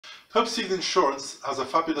Hope Seed Insurance has a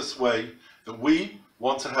fabulous way that we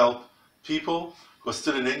want to help people who are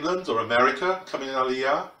still in England or America, coming in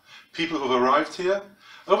Aliyah, people who have arrived here.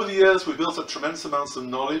 Over the years, we've built up tremendous amounts of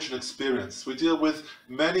knowledge and experience. We deal with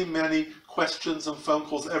many, many questions and phone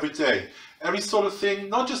calls every day. Every sort of thing,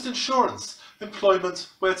 not just insurance, employment,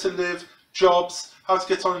 where to live, jobs, how to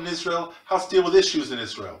get on in Israel, how to deal with issues in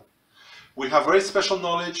Israel. We have very special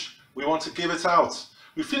knowledge. We want to give it out.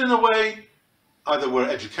 We feel in a way, either we're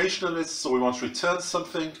educationalists or we want to return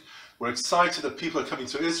something. We're excited that people are coming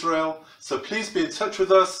to Israel. So please be in touch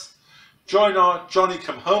with us. Join our Johnny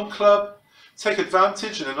Come Home Club. Take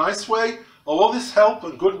advantage in a nice way of all this help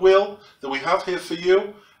and goodwill that we have here for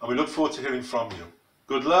you. And we look forward to hearing from you.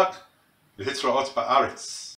 Good luck. L'hitraot ba'aretz.